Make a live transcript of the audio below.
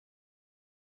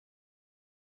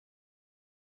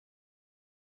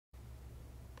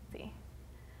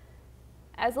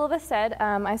as Ylva said,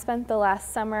 I spent the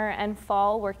last summer and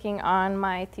fall working on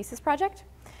my thesis project.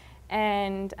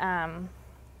 And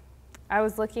I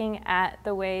was looking at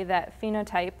the way that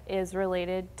phenotype is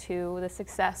related to the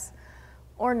success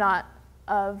or not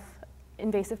of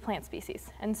invasive plant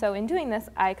species. And so in doing this,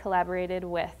 I collaborated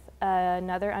with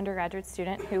another undergraduate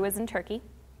student who was in Turkey.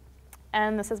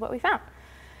 And this is what we found.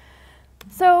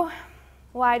 So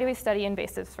why do we study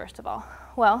invasives, first of all?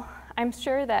 Well, I'm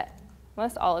sure that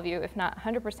most all of you, if not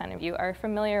 100% of you, are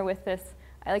familiar with this,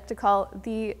 I like to call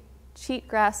the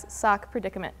cheatgrass sock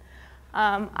predicament.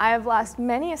 I have lost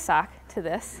many a sock to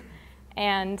this,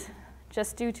 and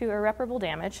just due to irreparable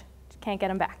damage, can't get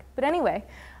them back. But anyway,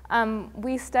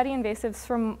 we study invasives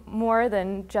for more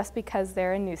than just because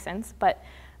they're a nuisance, but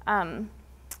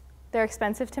they're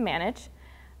expensive to manage.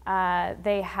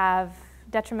 They have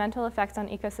detrimental effects on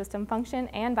ecosystem function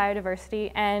and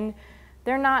biodiversity, and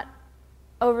they're not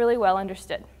overly well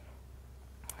understood.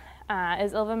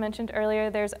 As Ylva mentioned earlier,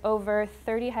 there's over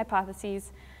 30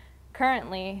 hypotheses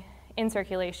currently in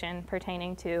circulation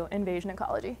pertaining to invasion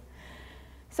ecology.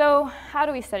 So how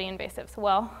do we study invasives?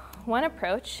 Well, one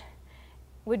approach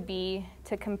would be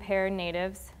to compare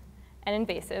natives and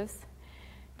invasives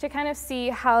to kind of see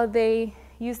how they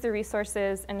use the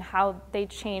resources and how they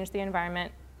change the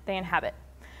environment they inhabit.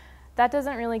 That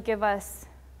doesn't really give us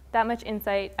that much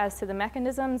insight as to the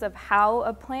mechanisms of how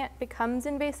a plant becomes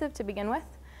invasive to begin with.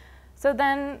 So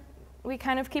then we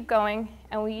kind of keep going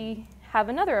and we have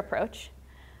another approach,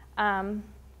 the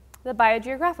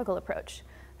biogeographical approach.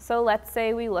 So let's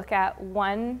say we look at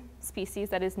one species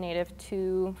that is native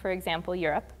to, for example,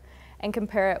 Europe, and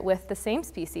compare it with the same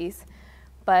species,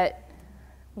 but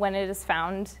when it is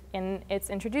found in its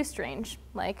introduced range,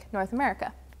 like North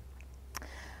America.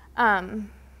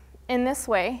 In this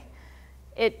way,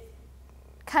 it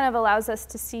kind of allows us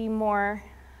to see more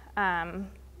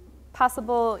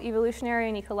possible evolutionary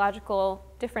and ecological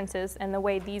differences in the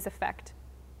way these affect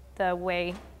the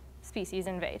way species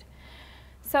invade.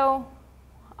 So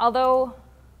although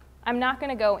I'm not going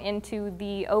to go into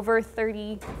the over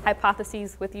 30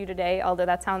 hypotheses with you today, although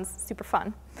that sounds super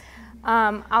fun,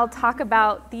 I'll talk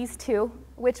about these two,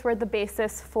 which were the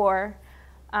basis for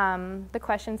the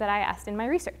questions that I asked in my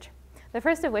research. The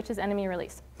first of which is enemy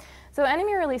release. So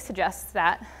enemy release suggests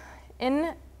that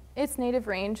in its native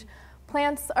range,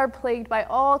 plants are plagued by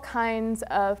all kinds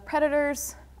of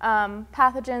predators,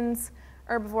 pathogens,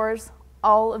 herbivores,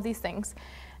 all of these things.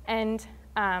 And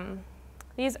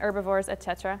these herbivores,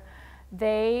 etc.,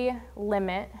 they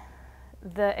limit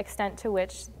the extent to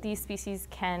which these species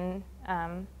can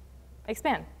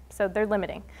expand. So they're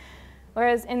limiting.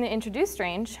 Whereas in the introduced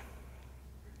range,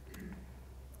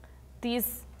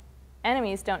 these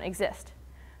enemies don't exist.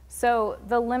 So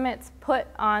the limits put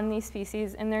on these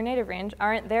species in their native range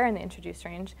aren't there in the introduced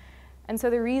range. And so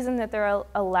the reason that they're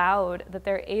allowed, that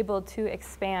they're able to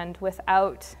expand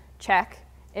without check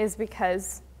is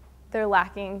because they're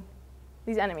lacking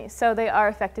these enemies. So they are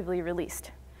effectively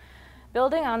released.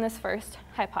 Building on this first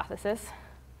hypothesis,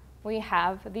 we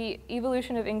have the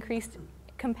evolution of increased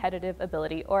competitive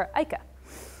ability, or ICA.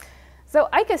 So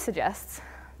ICA suggests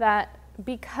that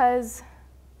because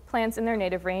plants in their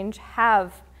native range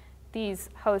have these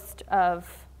host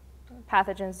of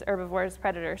pathogens, herbivores,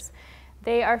 predators,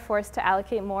 they are forced to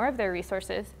allocate more of their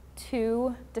resources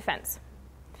to defense.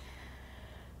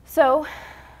 So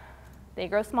they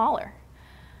grow smaller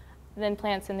than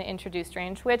plants in the introduced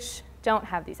range, which don't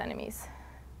have these enemies.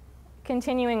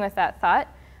 Continuing with that thought,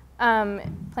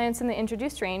 plants in the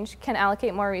introduced range can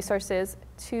allocate more resources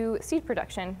to seed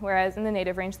production, whereas in the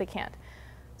native range they can't.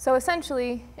 So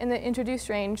essentially, in the introduced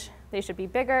range, they should be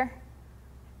bigger,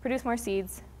 produce more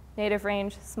seeds, native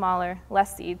range, smaller,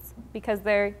 less seeds, because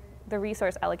the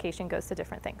resource allocation goes to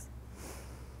different things.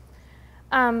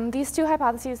 These two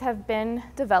hypotheses have been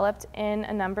developed in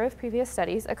a number of previous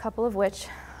studies, a couple of which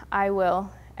I will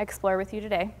explore with you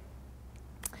today.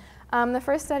 The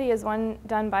first study is one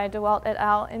done by DeWalt et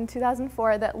al. In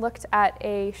 2004 that looked at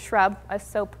a shrub, a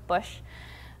soap bush,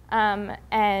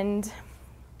 and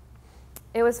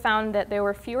it was found that there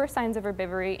were fewer signs of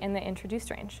herbivory in the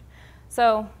introduced range.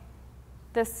 So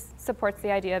this supports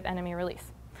the idea of enemy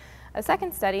release. A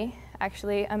second study,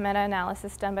 actually a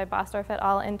meta-analysis done by Bosdorf et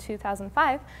al. In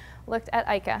 2005, looked at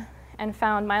ICA and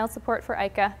found mild support for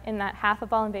ICA in that half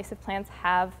of all invasive plants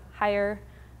have higher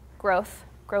growth,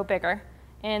 grow bigger,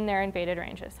 in their invaded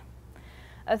ranges.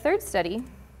 A third study,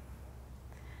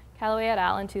 Callaway et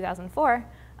al. In 2004,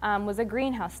 was a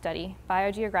greenhouse study,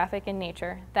 biogeographic in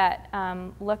nature, that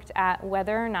looked at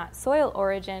whether or not soil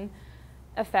origin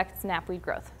affects knapweed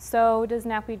growth. So does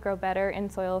knapweed grow better in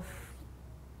soil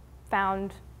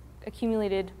found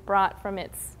accumulated, brought from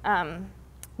its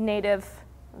native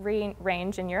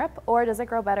range in Europe, or does it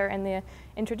grow better in the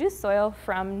introduced soil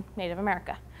from Native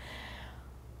America?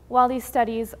 While these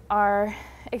studies are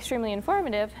extremely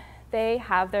informative, they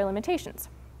have their limitations.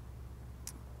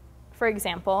 For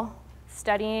example,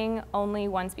 studying only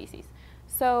one species.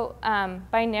 So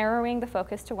by narrowing the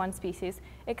focus to one species,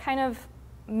 it kind of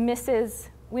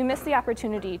we miss the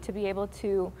opportunity to be able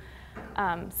to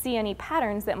see any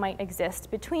patterns that might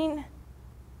exist between,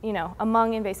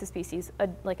 among invasive species,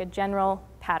 like a general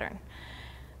pattern.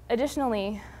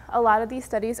 Additionally, a lot of these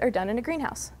studies are done in a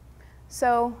greenhouse.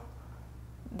 So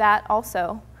that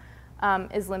also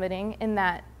is limiting in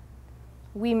that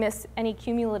we miss any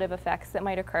cumulative effects that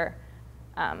might occur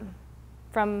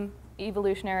from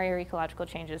evolutionary or ecological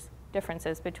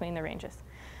differences between the ranges.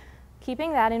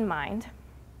 Keeping that in mind,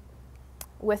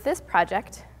 with this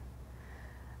project,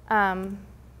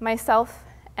 myself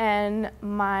and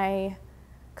my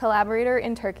collaborator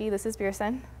in Turkey, this is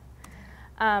Birsen,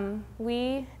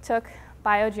 we took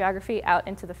biogeography out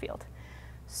into the field.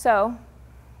 So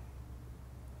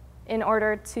in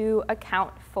order to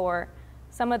account for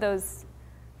some of those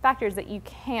factors that you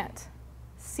can't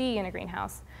see in a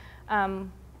greenhouse,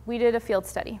 we did a field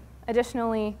study.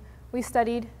 Additionally, we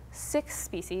studied 6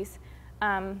 species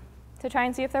to try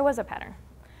and see if there was a pattern.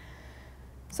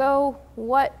 So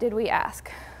what did we ask?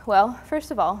 Well,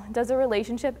 first of all, does a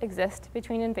relationship exist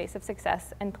between invasive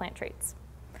success and plant traits?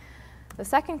 The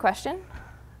second question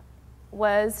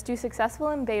was, do successful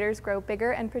invaders grow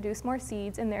bigger and produce more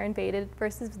seeds in their invaded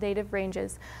versus native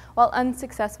ranges, while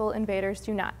unsuccessful invaders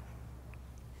do not?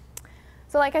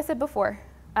 So like I said before,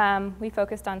 we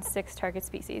focused on 6 target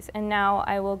species, and now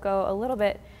I will go a little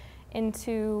bit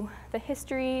into the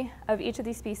history of each of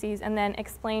these species and then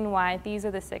explain why these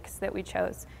are the 6 that we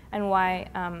chose and why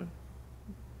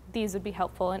these would be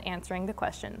helpful in answering the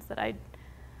questions that I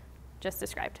just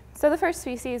described. So the first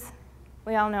species,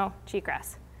 we all know,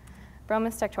 cheatgrass,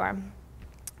 Bromus tectorum.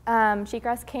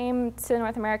 Cheatgrass came to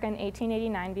North America in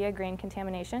 1889 via grain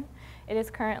contamination. It is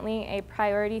currently a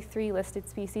priority 3 listed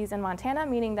species in Montana,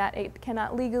 meaning that it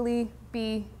cannot legally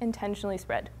be intentionally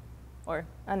spread, or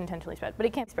unintentionally spread, but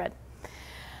it can't spread.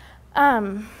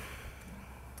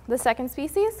 The second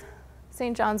species,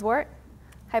 St. John's wort,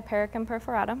 Hypericum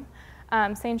perforatum.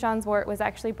 St. John's wort was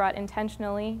actually brought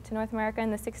intentionally to North America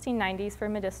in the 1690s for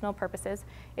medicinal purposes.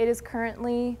 It is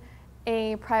currently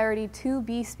a priority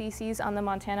 2B species on the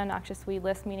Montana noxious weed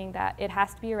list, meaning that it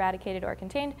has to be eradicated or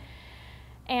contained,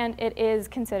 and it is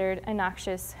considered a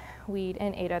noxious weed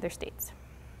in 8 other states.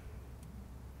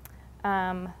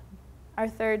 Our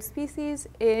third species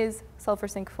is sulfur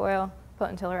cinquefoil,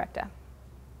 potentilla recta.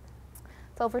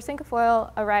 Sulfur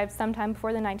cinquefoil arrived sometime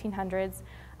before the 1900s.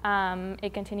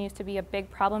 It continues to be a big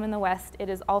problem in the West. It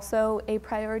is also a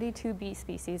priority 2B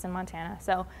species in Montana.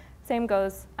 So same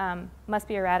goes, must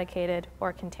be eradicated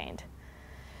or contained.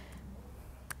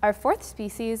 Our fourth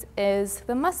species is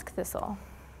the musk thistle,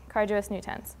 Carduus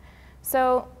nutans.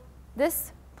 So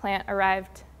this plant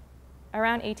arrived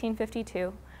around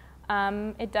 1852.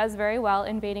 It does very well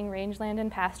invading rangeland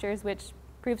and pastures, which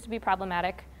proves to be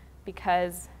problematic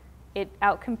because it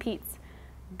outcompetes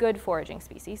good foraging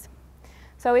species.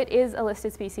 So it is a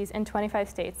listed species in 25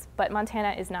 states, but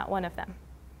Montana is not one of them.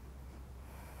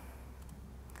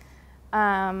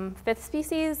 Fifth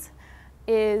species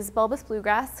is bulbous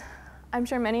bluegrass. I'm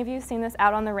sure many of you have seen this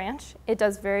out on the ranch. It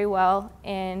does very well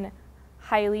in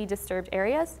highly disturbed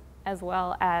areas, as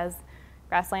well as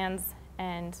grasslands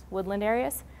and woodland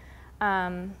areas.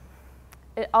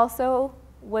 It also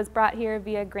was brought here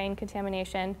via grain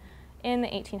contamination in the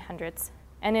 1800s,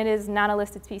 and it is not a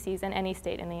listed species in any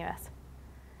state in the US.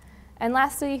 And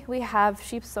lastly, we have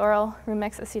sheep sorrel,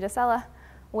 Rumex acetosella,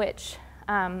 which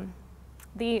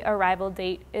the arrival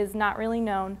date is not really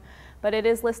known, but it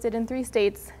is listed in 3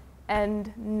 states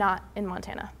and not in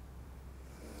Montana.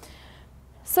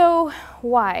 So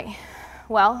why?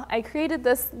 Well, I created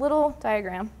this little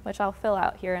diagram, which I'll fill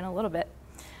out here in a little bit.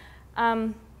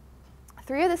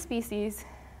 3 of the species,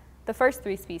 the first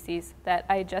 3 species that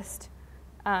I just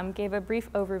gave a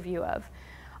brief overview of,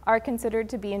 are considered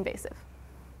to be invasive,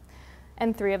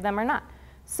 and 3 of them are not.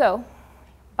 So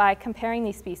by comparing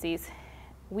these species,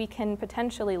 we can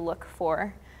potentially look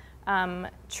for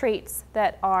traits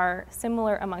that are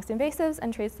similar amongst invasives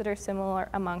and traits that are similar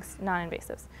amongst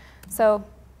non-invasives. So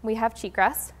we have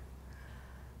cheatgrass,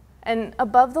 and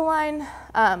above the line,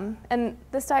 and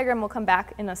this diagram will come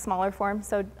back in a smaller form,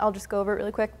 so I'll just go over it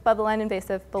really quick. Above the line,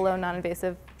 invasive, below,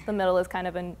 non-invasive. The middle is kind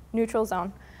of a neutral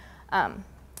zone.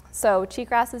 So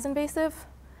cheatgrass is invasive,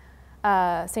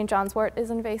 St. John's wort is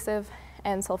invasive,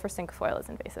 and sulfur cinquefoil is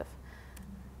invasive.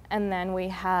 And then we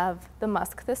have the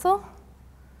musk thistle,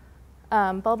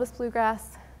 bulbous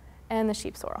bluegrass, and the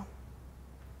sheep sorrel.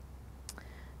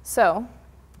 So,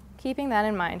 keeping that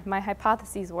in mind, my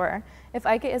hypotheses were, if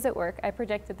ICA is at work, I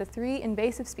predict that the 3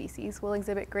 invasive species will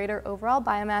exhibit greater overall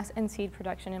biomass and seed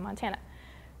production in Montana.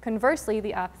 Conversely,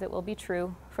 the opposite will be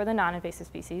true for the non-invasive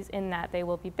species in that they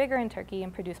will be bigger in Turkey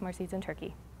and produce more seeds in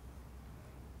Turkey.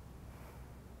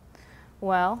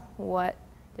 Well, what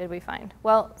did we find?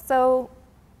 Well, so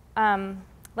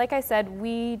like I said,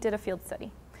 we did a field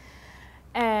study.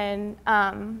 And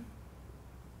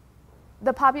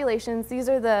the populations, these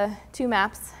are the 2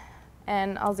 maps,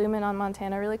 and I'll zoom in on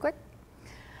Montana really quick.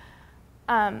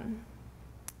 As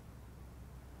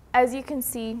you can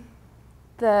see,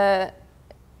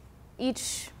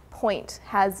 each point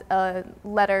has a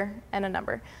letter and a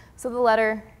number. So the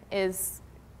letter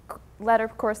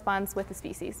corresponds with the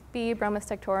species. B, Bromus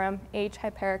tectorum, H,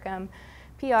 Hypericum,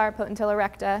 PR, Potentilla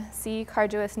recta, C,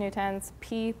 Carduus nutans,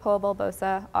 P, Poa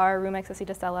bulbosa, R, Rumex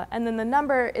acetosella, and then the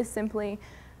number is simply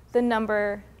the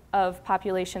number of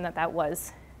population that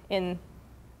was in.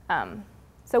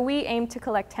 So we aim to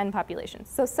collect 10 populations.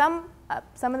 So some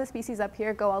of the species up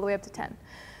here go all the way up to 10.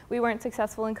 We weren't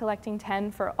successful in collecting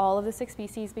 10 for all of the 6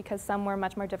 species because some were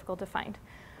much more difficult to find.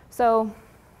 So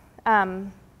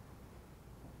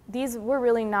these were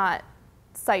really not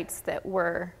sites that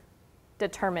were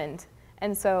determined.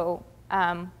 And so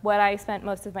what I spent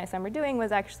most of my summer doing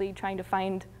was actually trying to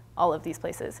find all of these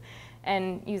places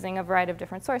and using a variety of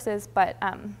different sources. But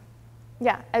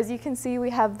yeah, as you can see,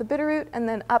 we have the Bitterroot, and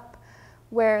then up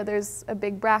where there's a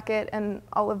big bracket, and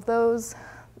all of those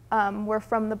were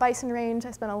from the bison range.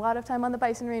 I spent a lot of time on the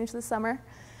bison range this summer.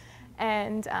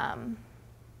 And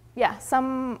yeah,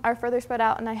 some are further spread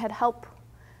out, and I had help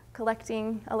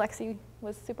collecting. Alexi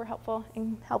was super helpful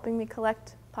in helping me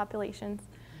collect populations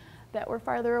that were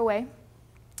farther away.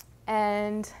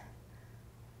 And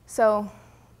so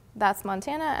that's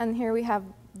Montana, and here we have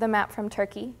the map from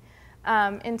Turkey.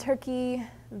 In Turkey,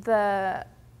 the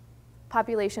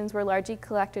populations were largely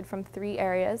collected from 3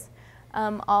 areas.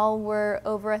 All were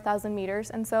over 1,000 meters,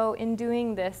 and so in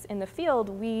doing this in the field,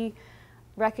 we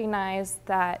recognized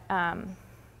that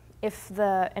if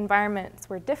the environments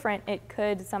were different, it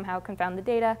could somehow confound the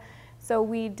data. So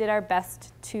we did our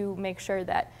best to make sure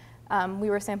that we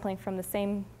were sampling from the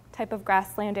same type of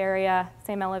grassland area,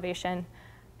 same elevation,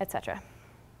 etc.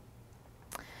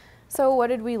 So what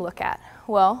did we look at?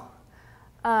 Well,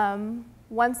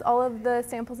 once all of the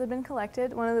samples had been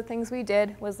collected, one of the things we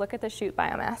did was look at the shoot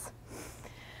biomass.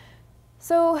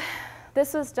 So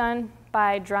this was done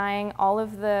by drying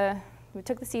we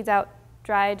took the seeds out,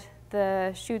 dried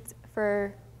the shoots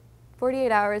for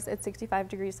 48 hours at 65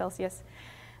 degrees Celsius,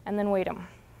 and then weighed them.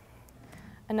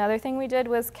 Another thing we did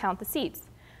was count the seeds.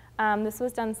 This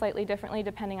was done slightly differently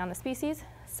depending on the species.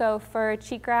 So for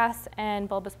cheatgrass and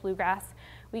bulbous bluegrass,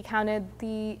 we counted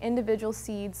the individual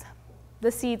seeds,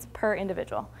 the seeds per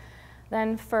individual.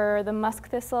 Then for the musk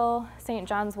thistle, St.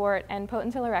 John's wort, and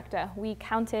Potentilla recta, we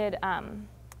counted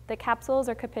the capsules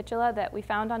or capitula that we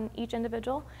found on each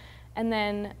individual, and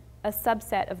then a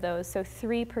subset of those, so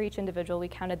 3 per each individual, we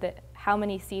counted how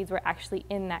many seeds were actually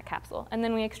in that capsule. And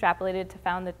then we extrapolated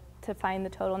to find the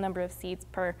total number of seeds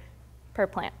per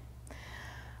plant.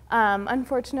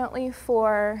 Unfortunately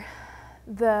for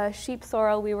the sheep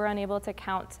sorrel, we were unable to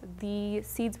count the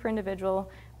seeds per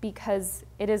individual because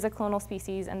it is a clonal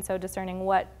species, and so discerning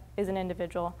what is an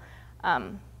individual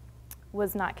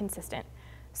was not consistent.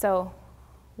 So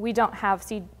we don't have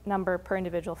seed number per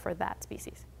individual for that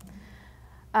species.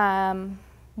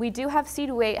 We do have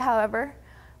seed weight, however,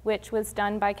 which was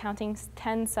done by counting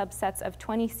 10 subsets of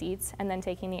 20 seeds and then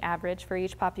taking the average for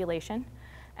each population.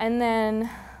 And then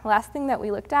last thing that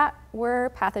we looked at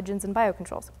were pathogens and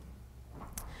biocontrols.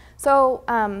 So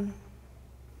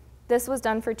this was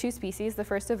done for 2 species, the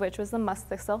first of which was the musk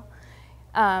thistle.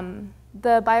 The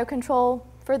biocontrol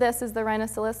for this is the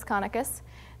Rhinocilus conicus.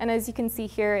 And as you can see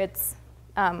here,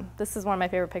 this is one of my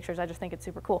favorite pictures. I just think it's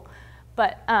super cool.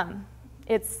 But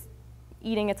it's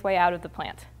eating its way out of the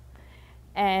plant.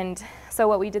 And so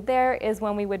what we did there is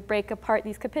when we would break apart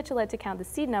these capitula to count the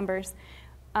seed numbers,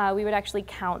 we would actually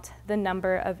count the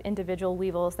number of individual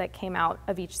weevils that came out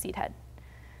of each seed head,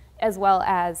 as well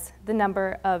as the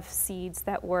number of seeds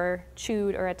that were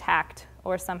chewed or attacked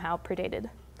or somehow predated.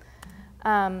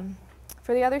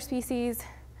 For the other species,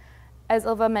 as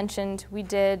Ylva mentioned, we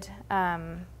did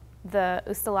the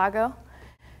Ustalago,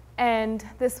 and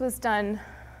this was done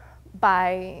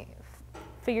by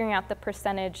figuring out the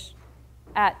percentage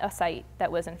at a site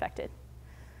that was infected.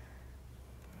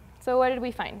 So what did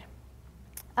we find?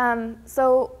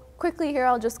 So quickly here,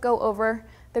 I'll just go over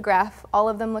the graph. All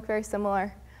of them look very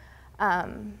similar.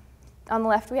 On the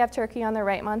left, we have Turkey. On the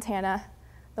right, Montana.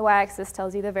 The y-axis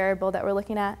tells you the variable that we're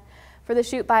looking at. For the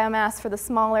shoot biomass, for the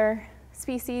smaller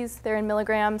species, they're in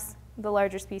milligrams. The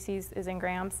larger species is in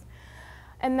grams.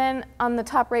 And then on the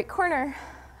top right corner,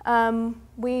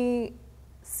 we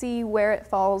see where it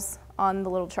falls on the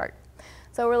little chart.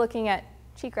 So we're looking at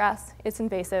cheatgrass, it's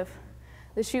invasive,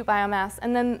 the shoot biomass,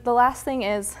 and then the last thing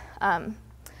is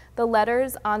the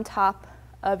letters on top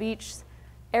of each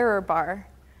error bar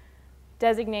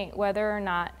designate whether or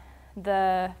not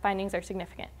the findings are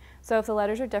significant. So if the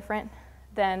letters are different,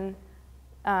 then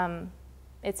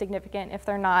it's significant. If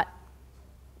they're not,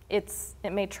 it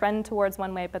may trend towards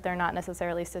one way, but they're not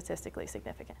necessarily statistically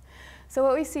significant. So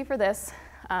what we see for this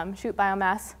shoot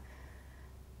biomass,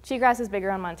 cheatgrass is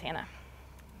bigger on Montana.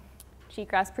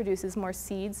 Cheatgrass produces more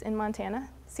seeds in Montana,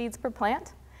 seeds per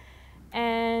plant,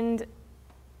 and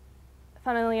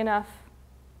funnily enough,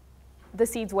 the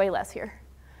seeds weigh less here.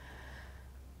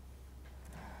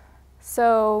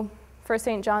 So for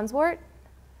St. John's wort,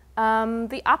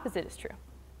 the opposite is true.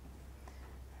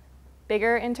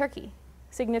 Bigger in Turkey,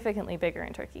 significantly bigger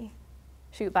in Turkey,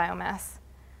 shoot biomass.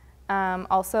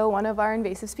 Also one of our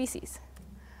invasive species.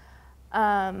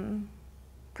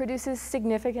 Produces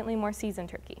significantly more seeds in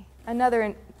Turkey.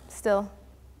 Another, still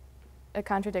a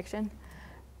contradiction.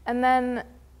 And then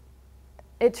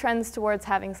it trends towards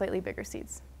having slightly bigger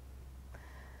seeds.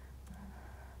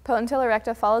 Potentilla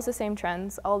recta follows the same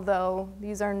trends, although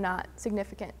these are not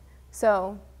significant.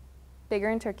 So bigger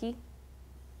in Turkey,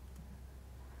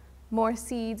 more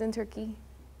seeds in Turkey,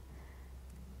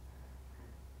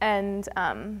 and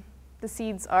the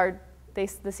seeds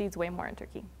weigh more in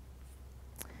Turkey.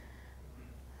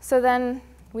 So then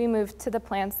we move to the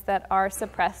plants that are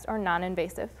suppressed or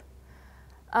non-invasive.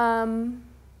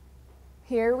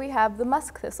 Here we have the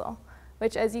musk thistle,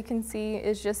 which, as you can see,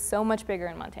 is just so much bigger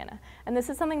in Montana. And this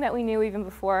is something that we knew even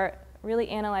before really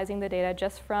analyzing the data,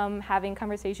 just from having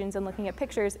conversations and looking at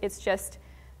pictures. It's just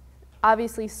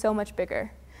obviously so much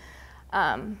bigger.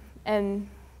 And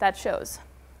that shows.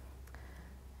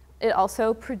 It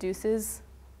also produces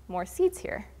more seeds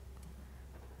here.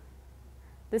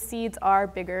 The seeds are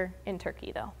bigger in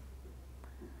Turkey, though.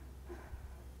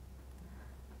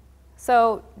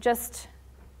 So just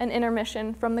an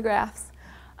intermission from the graphs.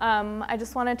 I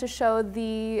just wanted to show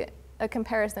a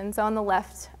comparison. So on the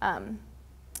left,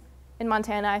 in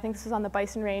Montana, I think this was on the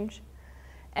bison range.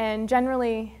 And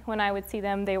generally, when I would see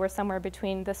them, they were somewhere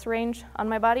between this range on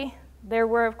my body. There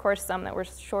were, of course, some that were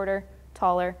shorter,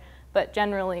 taller, but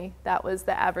generally, that was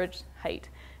the average height.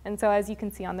 And so as you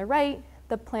can see on the right,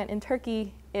 the plant in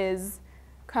Turkey is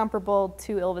comparable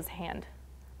to Ylva's hand.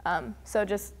 So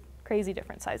just crazy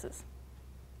different sizes.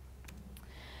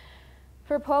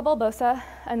 For Poa bulbosa,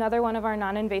 another one of our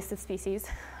non-invasive species,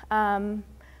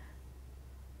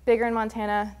 bigger in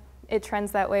Montana, it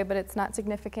trends that way, but it's not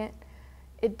significant.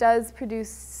 It does produce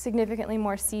significantly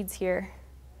more seeds here,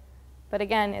 but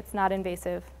again, it's not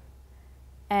invasive,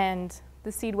 and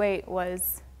the seed weight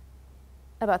was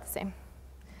about the same.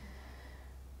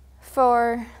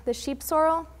 For the sheep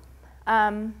sorrel,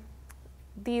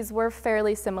 these were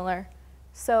fairly similar.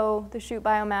 So the shoot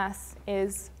biomass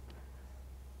is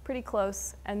pretty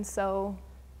close, and so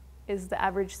is the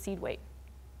average seed weight.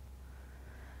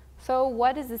 So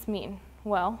what does this mean?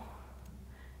 Well,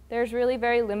 there's really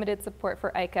very limited support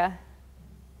for ICA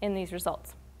in these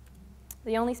results.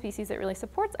 The only species that really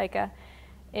supports ICA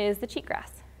is the cheatgrass.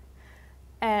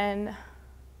 And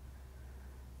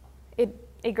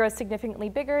it grows significantly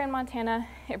bigger in Montana.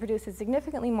 It produces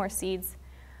significantly more seeds,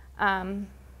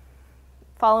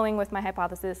 following with my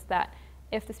hypothesis that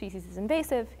if the species is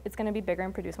invasive, it's going to be bigger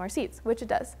and produce more seeds, which it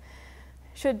does.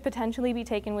 Should potentially be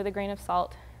taken with a grain of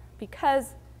salt,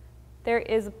 because there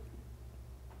is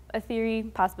a theory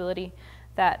possibility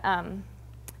that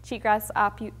cheatgrass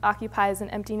occupies an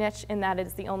empty niche in that it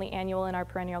is the only annual in our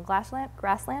perennial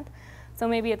grassland. So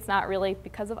maybe it's not really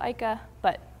because of ICA,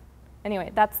 but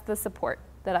anyway, that's the support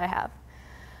that I have.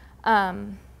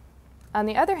 On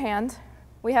the other hand,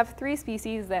 we have 3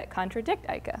 species that contradict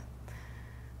ICA.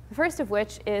 The first of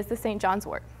which is the St. John's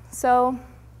wort. So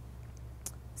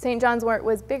St. John's wort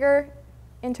was bigger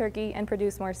in Turkey and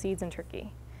produced more seeds in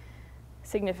Turkey,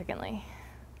 significantly.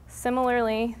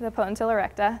 Similarly, the Potentilla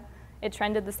recta, it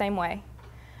trended the same way.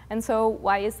 And so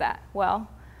why is that? Well,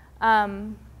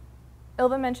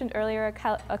 Ylva mentioned earlier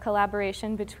a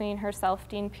collaboration between herself,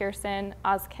 Dean Pearson,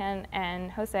 Ozkan,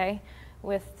 and Jose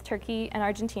with Turkey and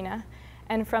Argentina.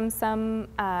 And from some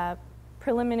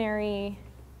preliminary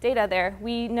data there,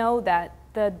 we know that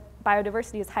the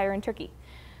biodiversity is higher in Turkey.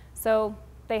 So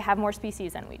they have more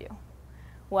species than we do.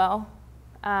 Well,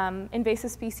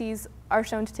 invasive species are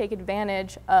shown to take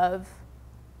advantage of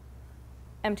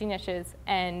empty niches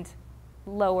and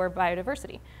lower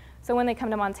biodiversity. So when they come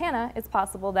to Montana, it's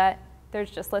possible that there's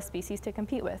just less species to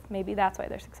compete with. Maybe that's why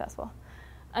they're successful.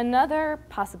 Another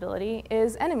possibility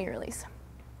is enemy release.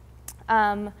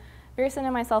 Birsen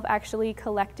and myself actually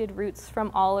collected roots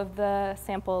from all of the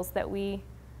samples that we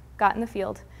got in the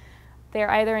field.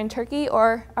 They're either in Turkey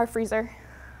or our freezer.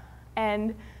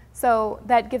 And so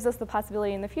that gives us the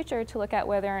possibility in the future to look at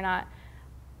whether or not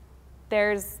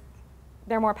there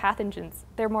are more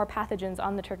pathogens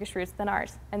on the Turkish roots than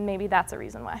ours, and maybe that's a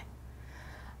reason why.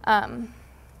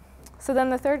 So then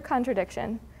the third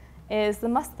contradiction is the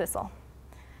musk thistle.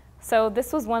 So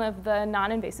this was one of the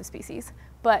non-invasive species,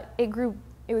 but it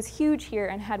was huge here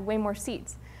and had way more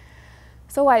seeds.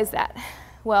 So why is that?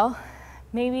 Well,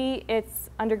 maybe it's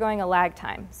undergoing a lag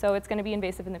time, so it's going to be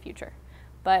invasive in the future.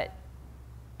 But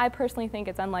I personally think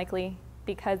it's unlikely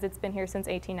because it's been here since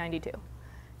 1892.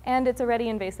 And it's already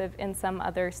invasive in some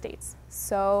other states.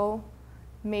 So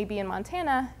maybe in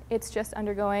Montana, it's just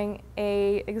undergoing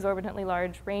a exorbitantly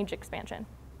large range expansion.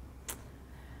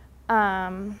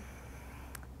 The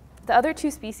other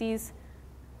two species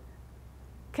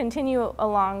continue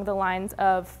along the lines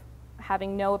of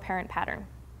having no apparent pattern.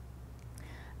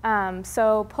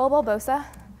 So bulbosa,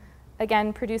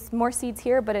 again, produced more seeds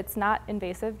here, but it's not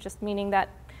invasive, just meaning that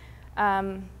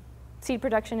seed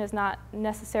production is not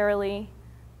necessarily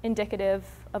indicative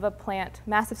of a plant.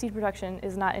 Massive seed production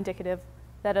is not indicative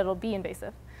that it'll be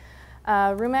invasive.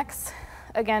 Rumex,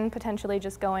 again, potentially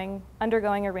just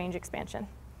undergoing a range expansion.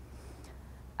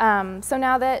 So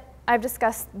now that I've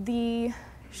discussed the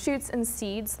shoots and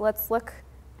seeds, let's look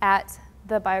at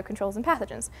the biocontrols and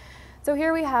pathogens. So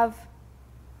here we have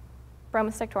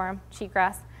Bromus tectorum,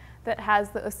 cheatgrass, that has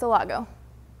the ustalago.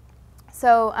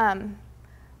 So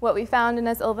what we found, and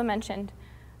as Ylva mentioned,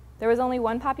 there was only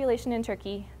one population in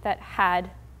Turkey that had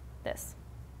this.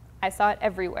 I saw it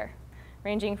everywhere,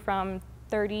 ranging from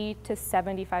 30 to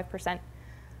 75%.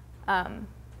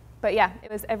 But yeah,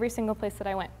 it was every single place that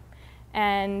I went.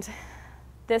 And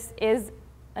this is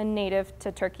a native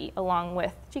to Turkey along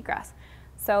with cheatgrass.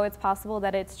 So it's possible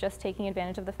that it's just taking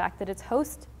advantage of the fact that its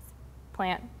host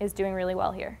plant is doing really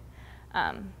well here.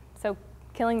 So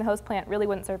killing the host plant really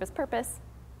wouldn't serve its purpose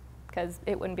because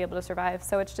it wouldn't be able to survive.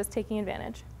 So it's just taking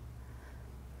advantage.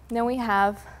 Then we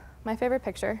have my favorite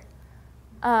picture,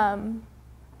 the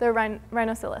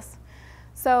rhinocilus.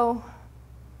 So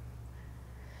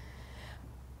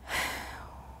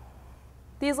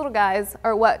these little guys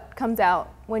are what comes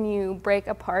out when you break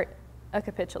apart a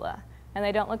capitula. And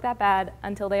they don't look that bad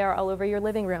until they are all over your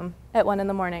living room at 1 in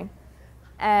the morning.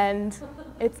 And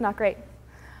it's not great.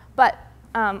 But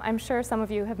I'm sure some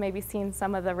of you have maybe seen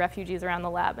some of the refugees around the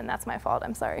lab, and that's my fault,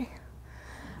 I'm sorry.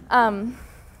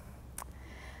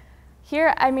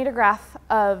 Here I made a graph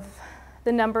of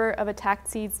the number of attacked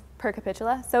seeds per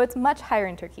capitula. So it's much higher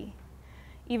in Turkey,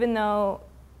 even though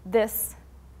this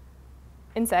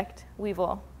insect,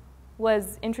 weevil,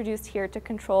 was introduced here to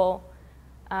control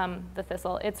the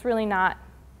thistle. It's really not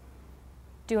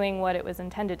doing what it was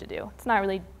intended to do. It's not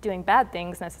really doing bad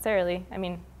things necessarily, I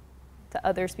mean, to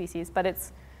other species, but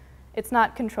it's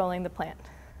not controlling the plant.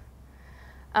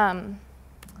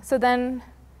 So then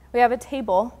we have a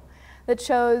table that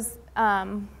shows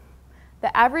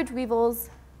the average weevils,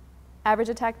 average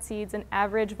attacked seeds, and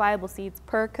average viable seeds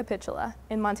per capitula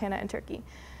in Montana and Turkey.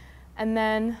 And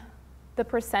then the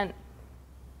percent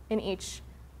in each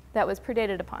that was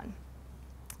predated upon.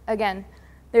 Again,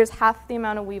 there's half the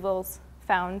amount of weevils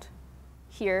found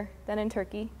here than in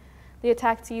Turkey. The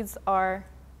attacked seeds are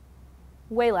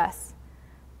way less.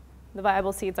 The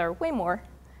viable seeds are way more.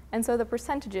 And so the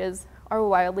percentages are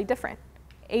wildly different,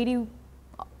 81%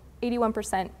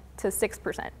 to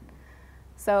 6%.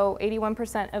 So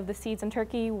 81% of the seeds in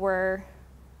Turkey were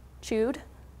chewed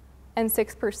and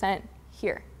 6%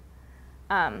 here.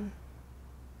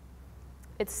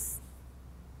 It's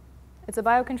a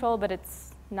biocontrol, but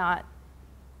it's not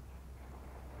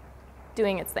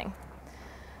doing its thing.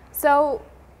 So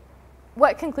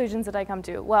what conclusions did I come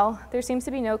to? Well, there seems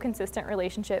to be no consistent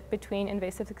relationship between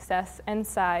invasive success and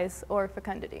size or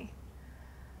fecundity,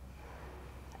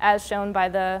 as shown by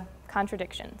the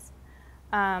contradictions.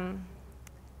 That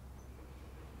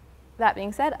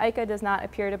being said, ICA does not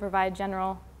appear to provide a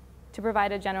general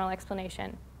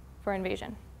explanation for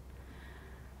invasion.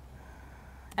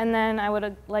 And then I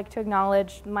would like to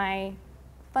acknowledge my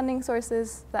funding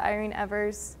sources, the Irene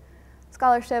Evers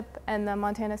Scholarship and the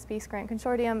Montana Space Grant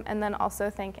Consortium, and then also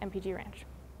thank MPG Ranch.